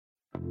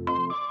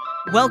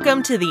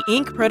Welcome to the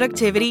Inc.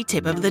 Productivity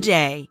Tip of the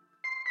Day.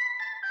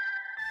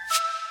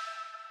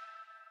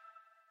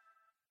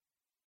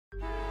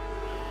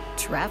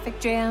 Traffic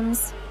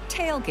jams,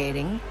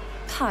 tailgating,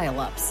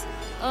 pile-ups.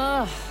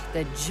 Ugh,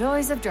 the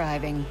joys of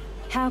driving.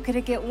 How could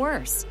it get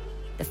worse?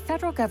 The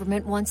federal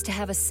government wants to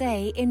have a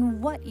say in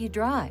what you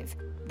drive.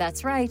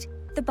 That's right.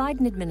 The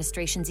Biden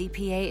administration's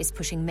EPA is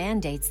pushing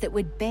mandates that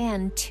would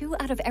ban 2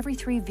 out of every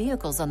 3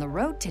 vehicles on the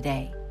road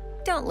today.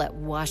 Don't let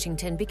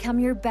Washington become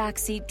your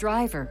backseat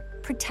driver.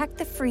 Protect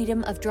the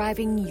freedom of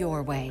driving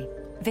your way.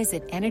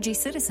 Visit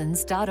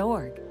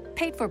EnergyCitizens.org.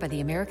 Paid for by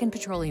the American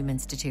Petroleum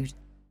Institute.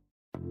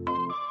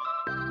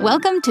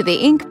 Welcome to the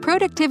Inc.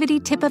 Productivity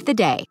Tip of the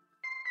Day.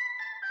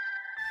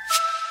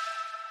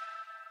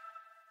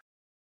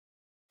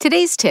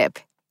 Today's tip: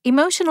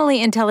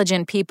 emotionally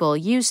intelligent people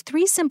use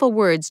 3 simple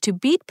words to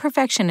beat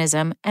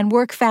perfectionism and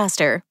work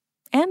faster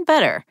and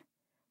better.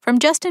 From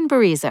Justin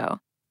Barizo.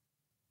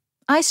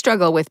 I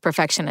struggle with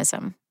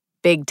perfectionism.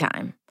 Big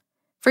time.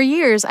 For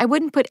years, I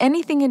wouldn't put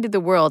anything into the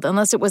world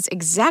unless it was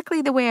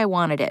exactly the way I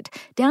wanted it,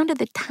 down to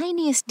the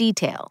tiniest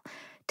detail.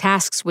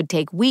 Tasks would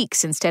take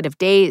weeks instead of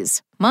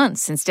days,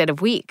 months instead of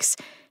weeks,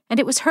 and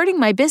it was hurting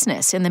my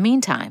business in the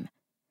meantime.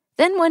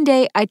 Then one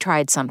day, I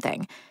tried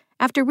something.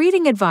 After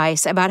reading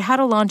advice about how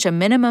to launch a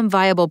minimum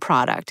viable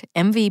product,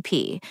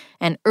 MVP,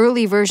 an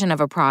early version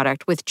of a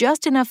product with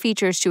just enough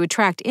features to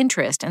attract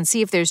interest and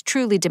see if there's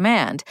truly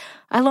demand,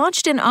 I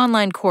launched an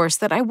online course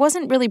that I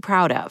wasn't really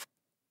proud of.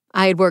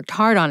 I had worked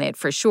hard on it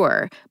for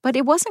sure, but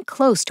it wasn't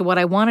close to what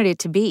I wanted it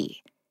to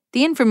be.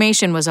 The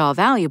information was all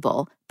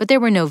valuable, but there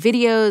were no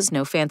videos,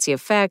 no fancy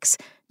effects,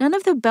 none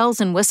of the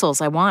bells and whistles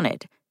I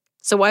wanted.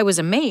 So I was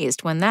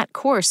amazed when that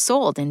course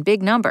sold in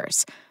big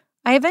numbers.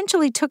 I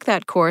eventually took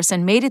that course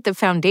and made it the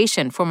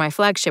foundation for my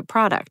flagship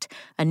product,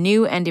 a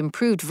new and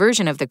improved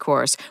version of the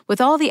course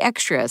with all the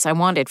extras I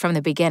wanted from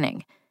the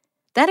beginning.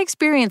 That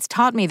experience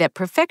taught me that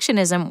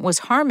perfectionism was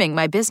harming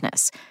my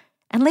business,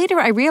 and later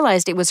I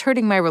realized it was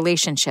hurting my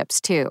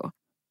relationships too.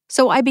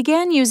 So I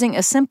began using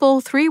a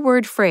simple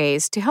 3-word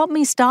phrase to help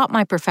me stop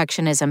my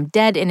perfectionism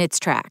dead in its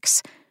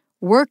tracks: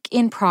 work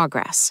in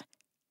progress.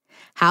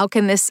 How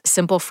can this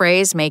simple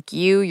phrase make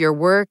you, your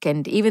work,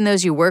 and even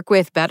those you work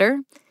with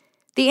better?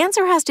 The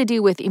answer has to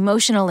do with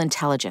emotional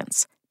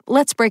intelligence.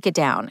 Let's break it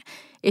down.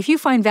 If you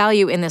find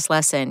value in this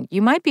lesson,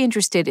 you might be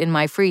interested in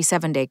my free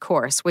 7-day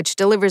course, which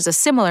delivers a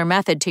similar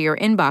method to your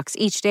inbox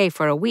each day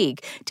for a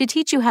week to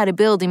teach you how to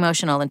build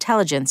emotional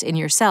intelligence in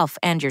yourself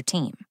and your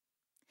team.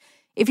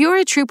 If you're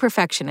a true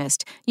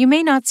perfectionist, you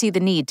may not see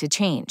the need to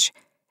change.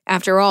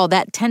 After all,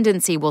 that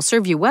tendency will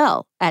serve you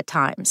well at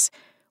times.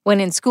 When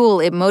in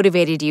school, it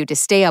motivated you to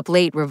stay up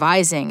late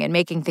revising and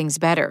making things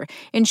better,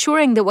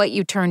 ensuring that what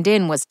you turned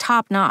in was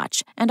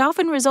top-notch and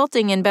often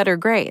resulting in better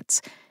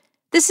grades.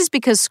 This is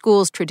because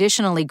schools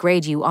traditionally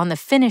grade you on the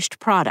finished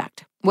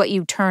product, what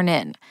you turn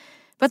in.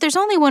 But there's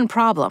only one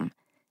problem.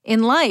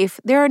 In life,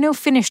 there are no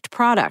finished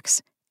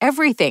products.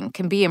 Everything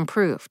can be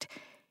improved.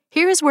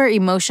 Here is where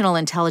emotional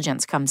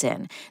intelligence comes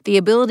in, the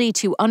ability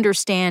to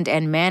understand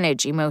and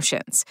manage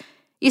emotions.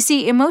 You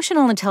see,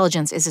 emotional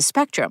intelligence is a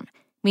spectrum,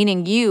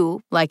 meaning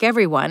you, like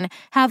everyone,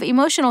 have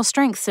emotional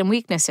strengths and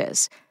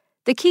weaknesses.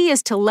 The key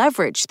is to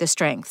leverage the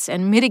strengths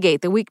and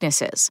mitigate the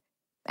weaknesses.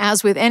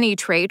 As with any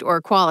trait or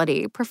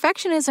quality,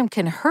 perfectionism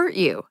can hurt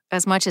you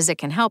as much as it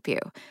can help you.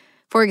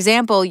 For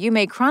example, you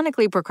may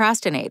chronically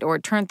procrastinate or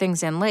turn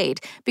things in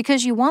late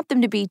because you want them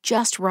to be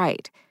just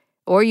right.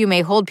 Or you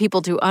may hold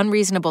people to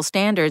unreasonable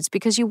standards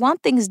because you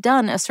want things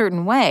done a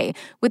certain way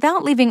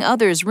without leaving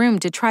others room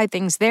to try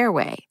things their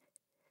way.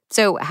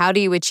 So how do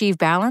you achieve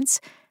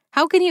balance?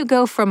 How can you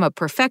go from a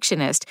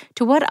perfectionist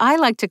to what I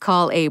like to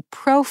call a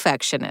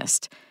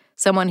profectionist?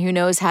 Someone who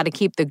knows how to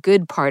keep the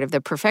good part of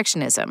the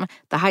perfectionism,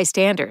 the high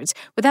standards,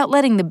 without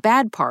letting the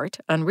bad part,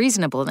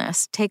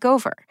 unreasonableness, take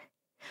over.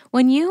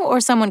 When you or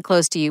someone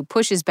close to you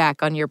pushes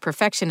back on your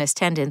perfectionist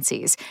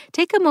tendencies,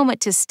 take a moment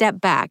to step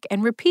back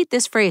and repeat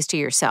this phrase to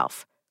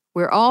yourself: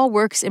 we're all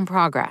works in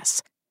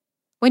progress.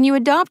 When you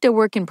adopt a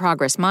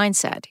work-in-progress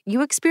mindset,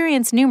 you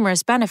experience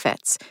numerous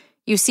benefits.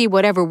 You see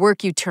whatever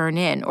work you turn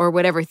in or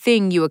whatever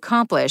thing you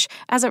accomplish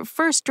as a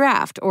first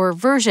draft or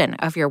version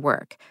of your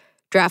work.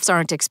 Drafts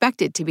aren't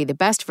expected to be the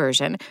best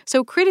version,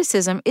 so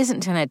criticism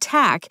isn't an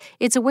attack,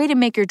 it's a way to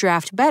make your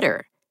draft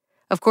better.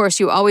 Of course,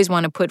 you always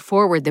want to put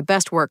forward the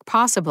best work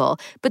possible,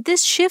 but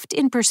this shift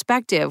in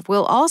perspective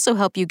will also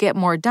help you get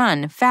more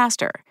done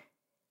faster.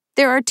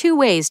 There are 2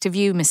 ways to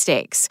view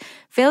mistakes: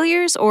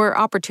 failures or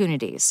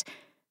opportunities.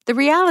 The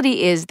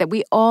reality is that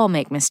we all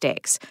make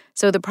mistakes,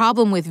 so the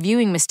problem with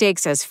viewing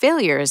mistakes as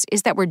failures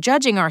is that we're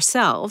judging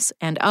ourselves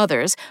and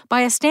others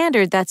by a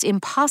standard that's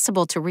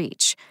impossible to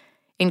reach.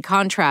 In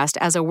contrast,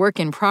 as a work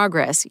in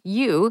progress,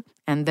 you,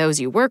 and those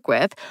you work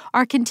with,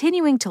 are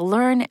continuing to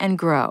learn and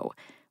grow.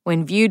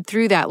 When viewed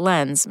through that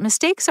lens,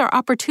 mistakes are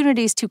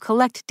opportunities to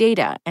collect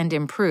data and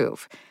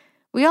improve.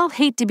 We all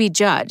hate to be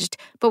judged,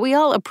 but we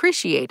all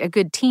appreciate a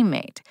good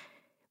teammate.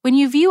 When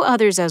you view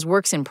others as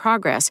works in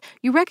progress,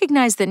 you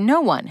recognize that no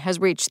one has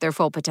reached their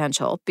full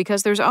potential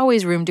because there's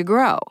always room to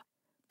grow.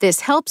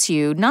 This helps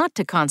you not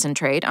to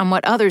concentrate on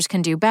what others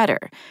can do better.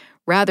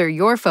 Rather,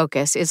 your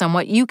focus is on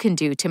what you can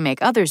do to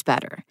make others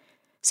better.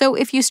 So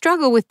if you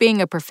struggle with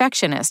being a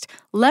perfectionist,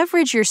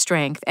 leverage your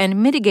strength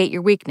and mitigate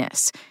your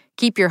weakness.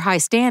 Keep your high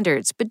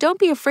standards, but don't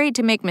be afraid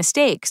to make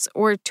mistakes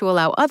or to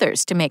allow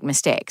others to make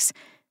mistakes.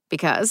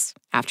 Because,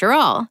 after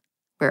all,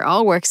 we're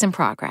all works in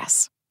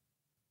progress.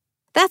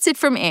 That's it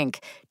from Inc.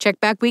 Check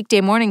back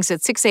weekday mornings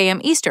at 6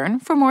 a.m. Eastern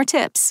for more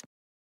tips.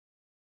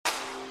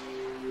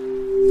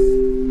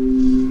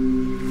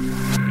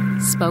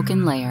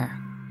 Spoken Layer.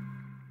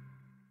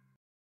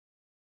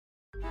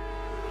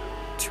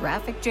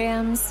 Traffic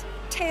jams,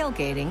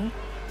 tailgating,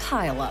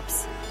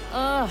 pile-ups.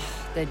 Ugh,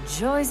 the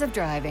joys of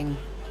driving.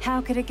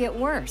 How could it get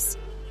worse?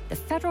 The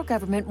federal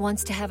government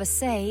wants to have a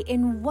say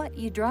in what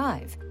you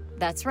drive.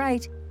 That's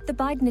right. The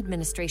Biden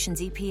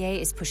administration's EPA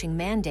is pushing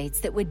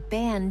mandates that would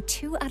ban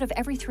 2 out of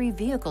every 3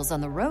 vehicles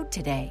on the road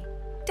today.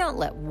 Don't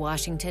let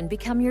Washington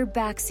become your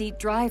backseat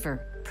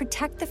driver.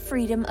 Protect the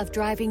freedom of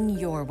driving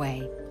your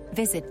way.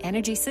 Visit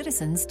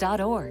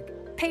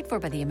EnergyCitizens.org. Paid for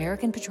by the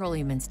American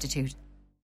Petroleum Institute.